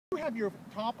have your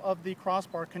top of the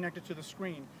crossbar connected to the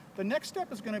screen. The next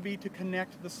step is going to be to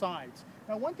connect the sides.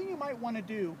 Now, one thing you might want to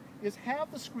do is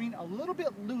have the screen a little bit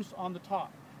loose on the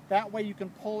top. That way you can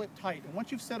pull it tight. And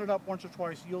once you've set it up once or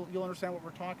twice, you'll understand what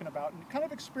we're talking about. And kind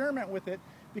of experiment with it.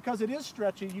 Because it is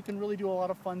stretchy, you can really do a lot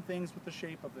of fun things with the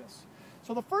shape of this.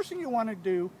 So the first thing you want to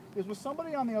do is, with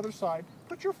somebody on the other side,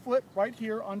 put your foot right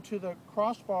here onto the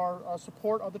crossbar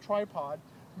support of the tripod,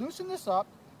 loosen this up,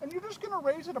 and you're just going to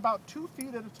raise it about 2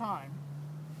 feet at a time.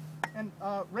 And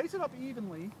raise it up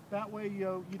evenly, that way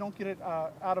you don't get it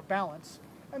out of balance.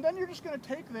 And then you're just going to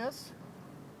take this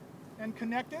and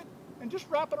connect it, and just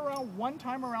wrap it around one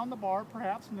time around the bar,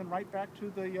 perhaps, and then right back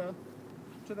to the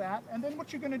to that. And then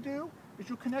what you're going to do is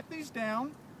you'll connect these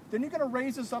down, then you're going to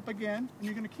raise this up again, and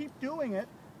you're going to keep doing it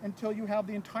until you have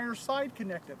the entire side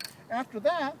connected. After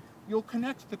that, you'll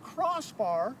connect the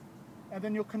crossbar, and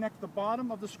then you'll connect the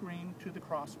bottom of the screen to the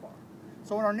crossbar.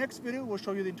 So in our next video, we'll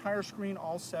show you the entire screen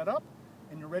all set up,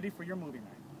 and you're ready for your movie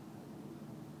night.